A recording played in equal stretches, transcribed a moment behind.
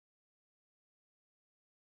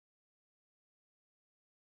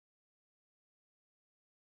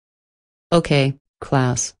Okay,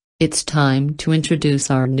 class, it's time to introduce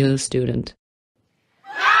our new student.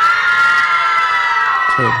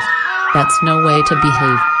 Kids, that's no way to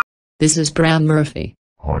behave. This is Bram Murphy.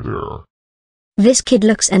 Hi there. This kid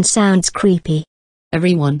looks and sounds creepy.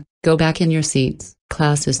 Everyone, go back in your seats.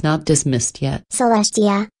 Class is not dismissed yet.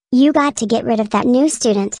 Celestia, you got to get rid of that new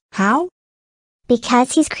student. How?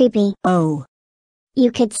 Because he's creepy. Oh.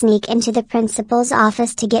 You could sneak into the principal's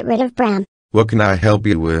office to get rid of Bram. What can I help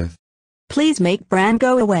you with? Please make Bram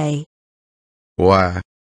go away. Why?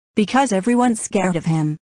 Because everyone's scared of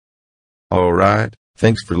him. Alright,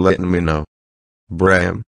 thanks for letting me know.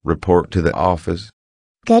 Bram, report to the office.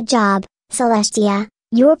 Good job, Celestia.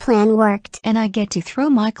 Your plan worked. And I get to throw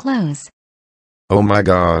my clothes. Oh my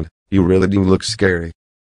god, you really do look scary.